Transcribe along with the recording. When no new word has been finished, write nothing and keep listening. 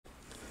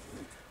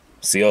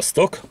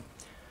Sziasztok!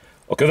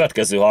 A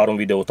következő 3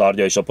 videó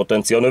tárgya is a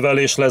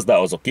potencianövelés lesz, de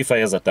azok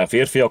kifejezetten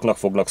férfiaknak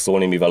fognak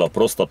szólni, mivel a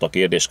prostata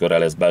kérdésköre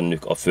lesz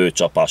bennük a fő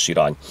csapás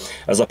irány.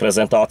 Ez a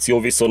prezentáció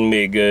viszont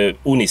még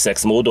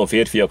unisex módon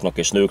férfiaknak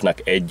és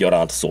nőknek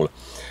egyaránt szól.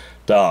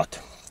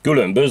 Tehát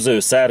különböző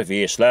szervi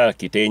és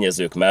lelki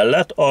tényezők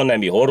mellett a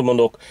nemi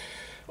hormonok,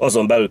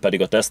 azon belül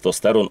pedig a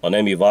tesztoszteron, a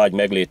nemi vágy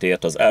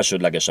meglétéért az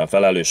elsődlegesen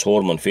felelős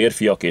hormon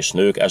férfiak és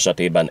nők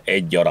esetében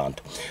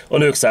egyaránt. A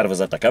nők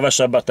szervezete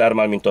kevesebbet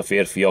termel, mint a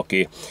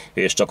férfiaké,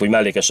 és csak úgy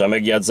mellékesen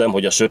megjegyzem,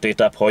 hogy a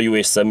sötétebb hajú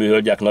és szemű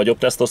hölgyek nagyobb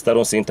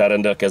tesztoszteron szinten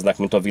rendelkeznek,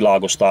 mint a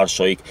világos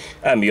társaik,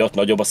 emiatt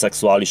nagyobb a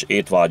szexuális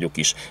étvágyuk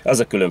is. Ez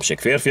a különbség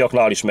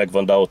férfiaknál is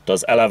megvan, de ott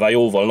az eleve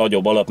jóval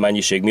nagyobb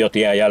alapmennyiség miatt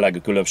ilyen jellegű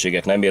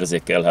különbségek nem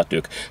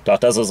érzékelhetők.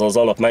 Tehát ez az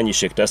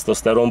alapmennyiség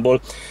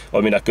tesztoszteronból,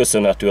 aminek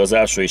köszönhető az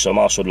első és a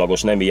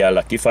másodlagos nemi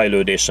jelleg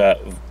kifejlődése,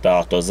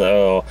 tehát az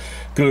a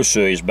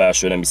külső és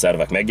belső nemi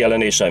szervek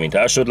megjelenése, mint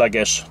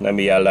elsődleges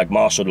nemi jelleg,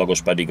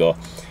 másodlagos pedig a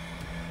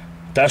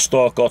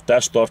testalkat,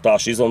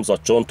 testtartás,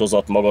 izomzat,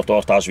 csontozat,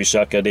 magatartás,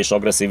 viselkedés,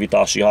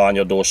 agresszivitási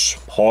hányados,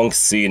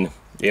 hangszín,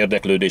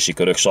 érdeklődési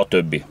körök,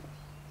 stb.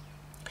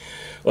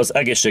 Az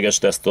egészséges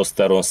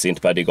tesztoszteron szint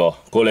pedig a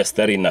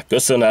koleszterinnek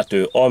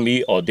köszönhető,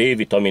 ami a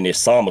D-vitamin és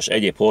számos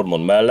egyéb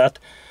hormon mellett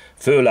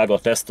főleg a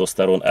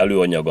tesztoszteron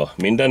előanyaga.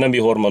 Minden nemi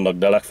hormonnak,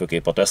 de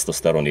legfőképp a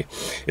tesztoszteroni.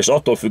 És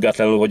attól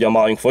függetlenül, hogy a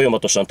májunk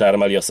folyamatosan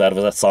termeli a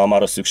szervezet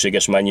számára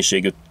szükséges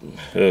mennyiségű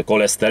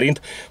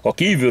koleszterint, ha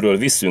kívülről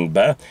viszünk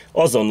be,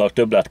 azonnal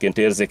többletként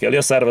érzékeli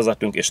a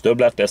szervezetünk, és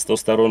többlet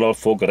tesztoszteronnal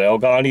fog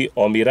reagálni,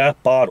 amire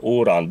pár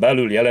órán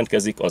belül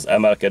jelentkezik az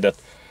emelkedett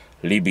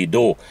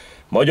libidó.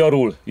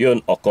 Magyarul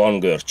jön a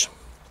kangörcs.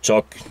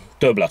 Csak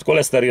többlet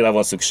koleszterinre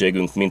van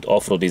szükségünk, mint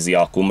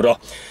afrodiziákumra.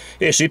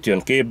 És itt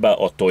jön képbe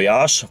a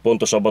tojás,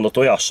 pontosabban a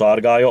tojás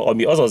sárgája,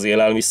 ami az az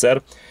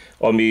élelmiszer,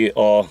 ami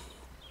a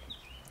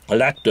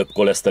legtöbb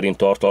koleszterin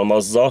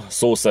tartalmazza,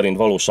 szó szerint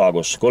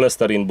valóságos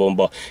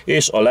koleszterinbomba,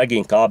 és a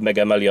leginkább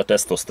megemeli a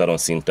tesztoszteron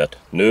szintet.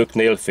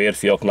 Nőknél,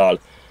 férfiaknál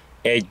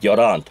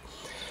egyaránt.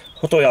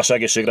 A tojás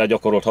egészségre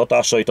gyakorolt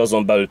hatásait,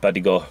 azon belül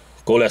pedig a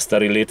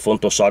koleszterin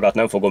létfontosságát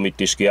nem fogom itt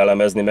is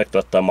kielemezni,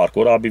 megtettem már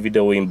korábbi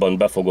videóimban,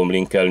 be fogom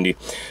linkelni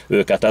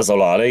őket ez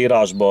alá a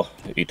leírásba,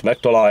 itt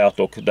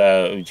megtaláljátok,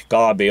 de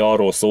kb.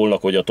 Arról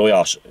szólnak, hogy a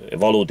tojás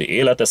valódi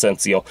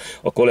életeszencia,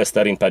 a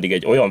koleszterin pedig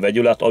egy olyan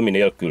vegyület, ami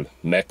nélkül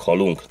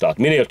meghalunk. Tehát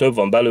minél több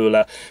van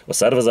belőle a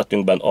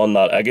szervezetünkben,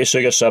 annál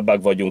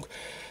egészségesebbek vagyunk,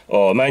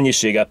 a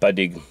mennyisége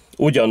pedig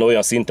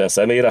ugyanolyan szinten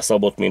személyre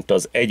szabott, mint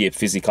az egyéb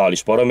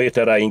fizikális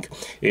paramétereink,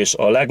 és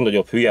a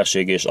legnagyobb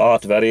hülyeség és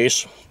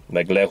átverés,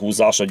 meg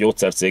lehúzás a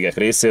gyógyszercégek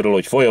részéről,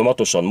 hogy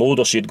folyamatosan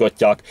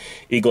módosítgatják,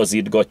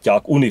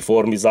 igazítgatják,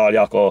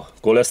 uniformizálják a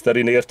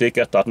koleszterin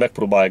értéket, tehát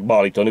megpróbálják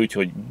beállítani úgy,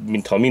 hogy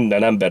mintha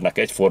minden embernek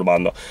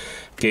egyformán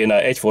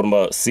kéne,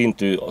 egyforma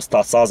szintű,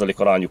 tehát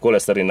százalékarányú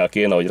koleszterinnel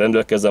kéne, hogy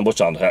rendelkezzen,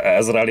 bocsánat,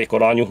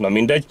 ezrelékarányú, na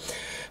mindegy,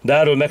 de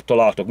erről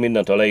megtaláltok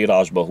mindent a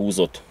leírásba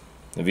húzott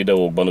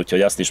videókban,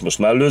 úgyhogy ezt is most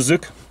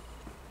mellőzzük.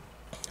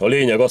 A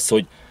lényeg az,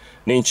 hogy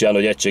nincs ilyen,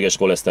 hogy egységes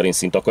koleszterin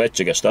szint, akkor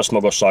egységes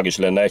testmagasság is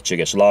lenne,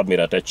 egységes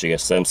lábméret,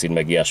 egységes szemszín,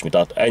 meg ilyesmi.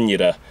 Tehát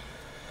ennyire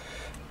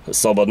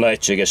szabadna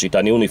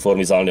egységesíteni,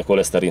 uniformizálni a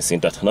koleszterin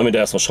szintet. Na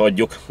mindegy, ezt most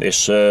hagyjuk,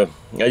 és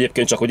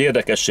egyébként csak hogy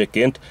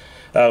érdekességként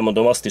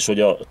elmondom azt is, hogy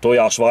a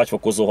tojás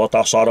vágyfokozó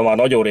hatására már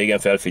nagyon régen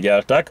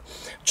felfigyeltek,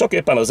 csak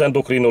éppen az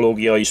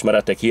endokrinológiai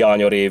ismeretek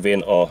hiánya révén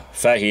a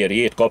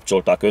fehérjét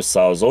kapcsolták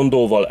össze a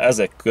zondóval,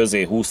 ezek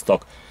közé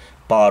húztak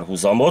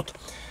párhuzamot.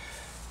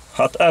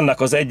 Hát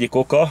ennek az egyik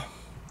oka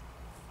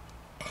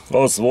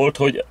az volt,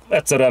 hogy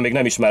egyszerűen még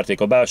nem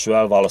ismerték a belső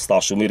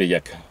elválasztású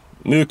mirigyek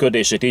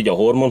működését, így a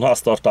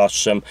hormonháztartás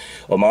sem.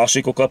 A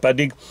másik oka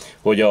pedig,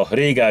 hogy a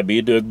régebbi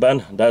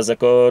időkben, de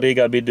ezek a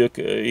régebbi idők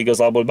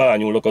igazából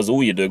belányúlnak az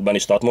új időkben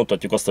is, tehát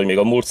mondhatjuk azt, hogy még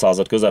a múlt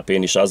század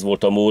közepén is ez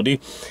volt a módi.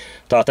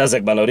 Tehát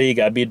ezekben a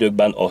régebbi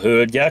időkben a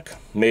hölgyek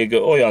még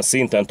olyan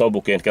szinten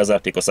tabuként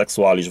kezelték a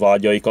szexuális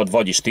vágyaikat,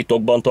 vagyis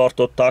titokban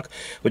tartották,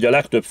 hogy a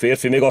legtöbb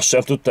férfi még azt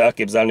sem tudta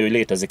elképzelni, hogy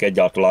létezik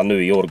egyáltalán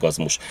női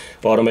orgazmus.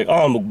 Arra még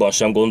álmukban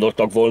sem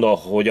gondoltak volna,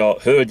 hogy a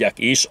hölgyek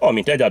is,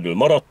 amint egyedül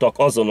maradtak,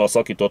 azonnal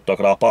szakítottak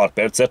rá pár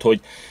percet, hogy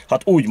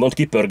hát úgymond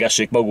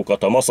kipörgessék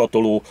magukat a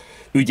maszatoló,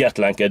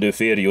 ügyetlenkedő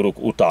férjuruk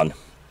után.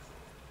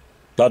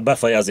 Tehát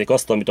befejezzék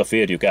azt, amit a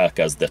férjük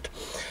elkezdett.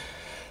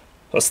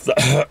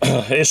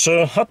 És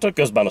hát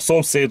közben a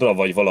szomszédra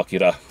vagy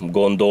valakire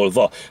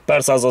gondolva.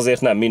 Persze az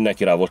azért nem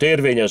mindenkire volt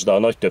érvényes, de a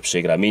nagy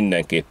többségre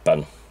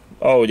mindenképpen.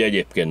 Ahogy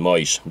egyébként ma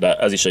is, de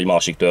ez is egy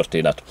másik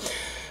történet.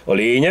 A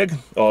lényeg,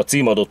 a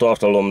címadó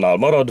tartalomnál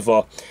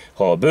maradva,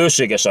 ha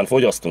bőségesen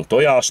fogyasztunk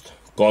tojást,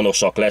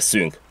 kanosak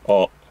leszünk.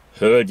 A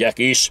hölgyek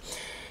is.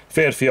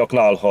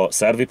 Férfiaknál, ha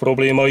szervi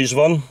probléma is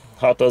van,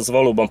 hát az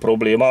valóban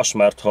problémás,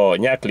 mert ha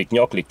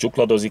nyaklik,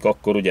 csukladozik,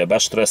 akkor ugye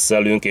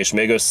bestresszelünk, és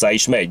még össze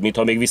is megy,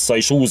 mintha még vissza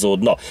is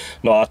húzódna.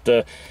 Na hát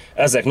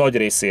ezek nagy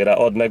részére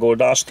ad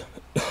megoldást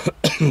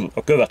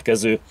a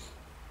következő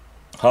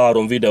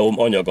 3 videóm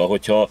anyaga,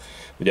 hogyha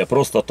ugye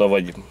prostata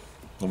vagy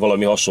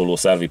valami hasonló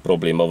szervi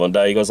probléma van,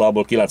 de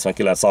igazából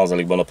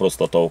 99%-ban a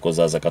prostata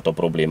okozza ezeket a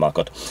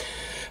problémákat.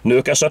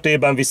 Nők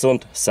esetében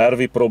viszont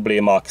szervi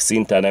problémák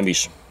szinte nem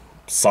is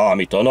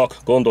számítanak,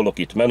 gondolok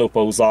itt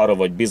menopauzára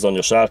vagy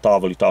bizonyos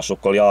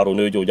eltávolításokkal járó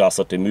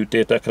nőgyógyászati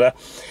műtétekre.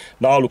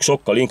 Náluk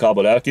sokkal inkább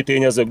a lelki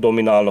tényezők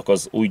dominálnak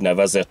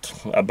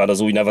ebben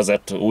az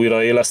úgynevezett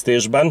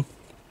újraélesztésben.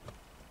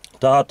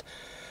 Tehát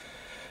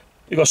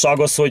igazság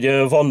az,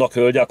 hogy vannak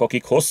hölgyek,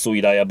 akik hosszú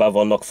ideje be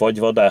vannak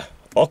fagyva, de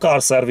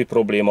akár szervi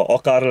probléma,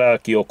 akár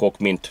lelki okok,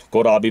 mint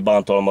korábbi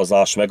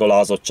bántalmazás,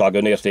 megalázottság,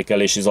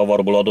 önértékelési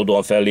zavarból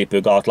adódóan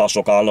fellépő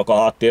gátlások állnak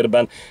a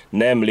háttérben,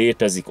 nem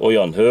létezik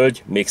olyan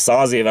hölgy, még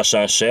 100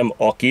 évesen sem,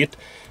 akit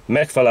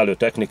megfelelő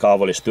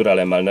technikával és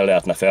türelemmel ne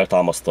lehetne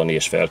feltámasztani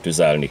és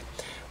feltüzelni.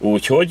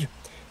 Úgyhogy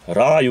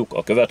rájuk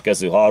a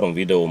következő 3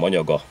 videóm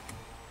anyaga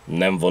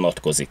nem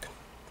vonatkozik.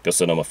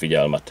 Köszönöm a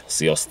figyelmet,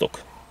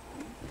 sziasztok!